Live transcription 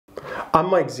I'm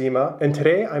Mike Zima, and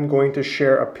today I'm going to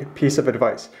share a piece of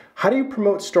advice. How do you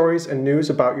promote stories and news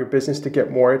about your business to get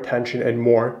more attention and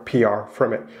more PR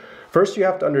from it? First, you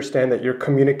have to understand that your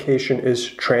communication is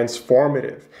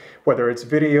transformative. Whether it's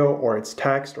video or it's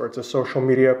text or it's a social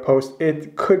media post,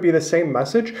 it could be the same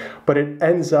message, but it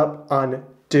ends up on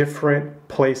different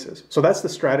places. So that's the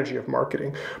strategy of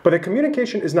marketing. But the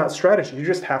communication is not strategy. You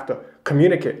just have to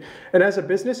communicate. And as a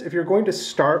business, if you're going to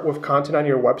start with content on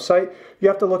your website, you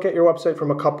have to look at your website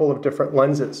from a couple of different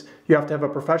lenses. You have to have a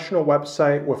professional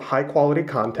website with high quality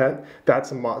content.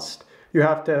 That's a must. You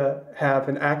have to have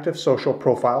an active social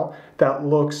profile that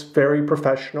looks very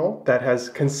professional, that has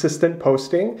consistent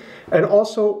posting, and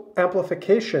also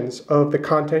amplifications of the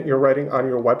content you're writing on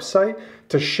your website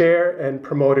to share and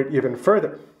promote it even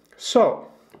further. So,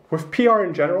 with PR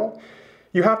in general,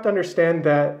 you have to understand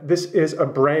that this is a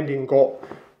branding goal.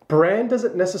 Brand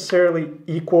doesn't necessarily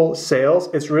equal sales.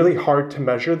 It's really hard to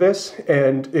measure this,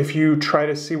 and if you try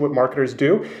to see what marketers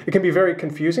do, it can be very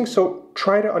confusing. So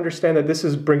try to understand that this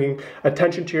is bringing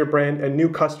attention to your brand and new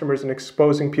customers and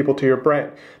exposing people to your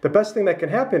brand. The best thing that can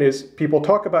happen is people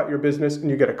talk about your business and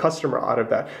you get a customer out of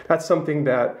that. That's something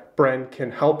that brand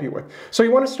can help you with. So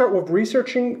you want to start with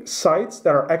researching sites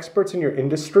that are experts in your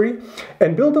industry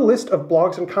and build a list of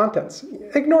blogs and contents.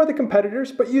 Ignore the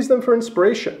competitors, but use them for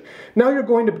inspiration. Now you're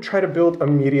going to try to build a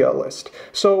media list.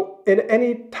 So in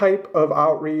any type of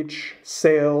outreach,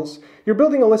 sales, you're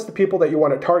building a list of people that you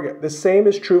want to target. The same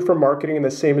is true for marketing and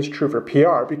the same is true for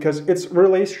PR because it's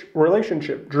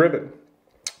relationship driven.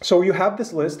 So you have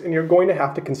this list and you're going to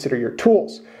have to consider your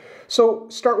tools. So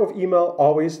start with email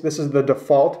always, this is the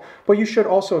default, but you should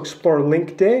also explore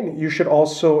LinkedIn. You should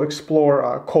also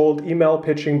explore cold email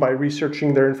pitching by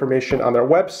researching their information on their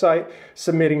website,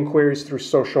 submitting queries through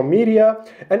social media,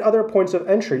 and other points of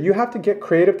entry. You have to get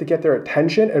creative to get their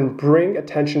attention and bring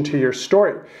attention to your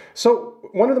story. So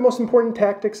one of the most important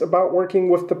tactics about working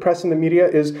with the press and the media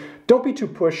is don't be too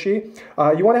pushy.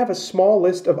 You want to have a small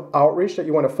list of outreach that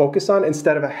you want to focus on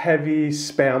instead of a heavy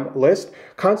spam list.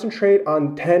 Concentrate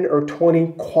on 10 or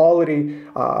 20 quality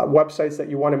websites that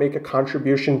you want to make a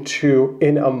contribution to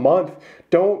in a month.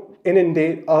 Don't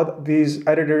inundate these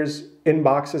editors'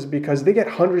 inboxes because they get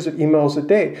hundreds of emails a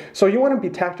day. So you want to be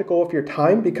tactical with your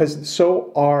time because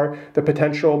so are the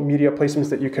potential media placements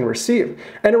that you can receive.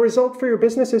 And a result for your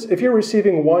business is if you're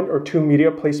receiving 1 or 2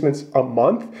 media placements a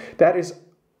month, that is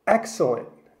excellent.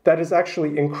 That is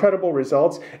actually incredible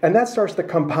results, and that starts to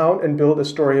compound and build a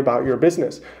story about your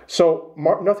business. So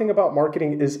nothing about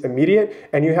marketing is immediate,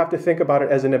 and you have to think about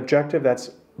it as an objective that's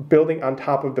building on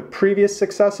top of the previous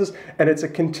successes, and it's a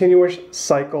continuous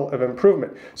cycle of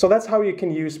improvement. So that's how you can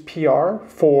use PR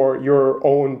for your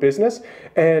own business,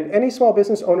 and any small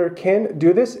business owner can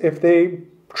do this if they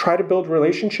try to build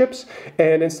relationships,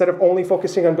 and instead of only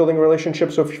focusing on building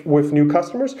relationships with new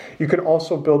customers, you can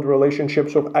also build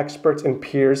relationships with experts and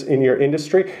peers in your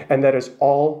industry, and that is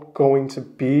all going to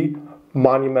be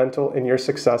monumental in your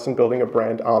success in building a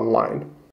brand online.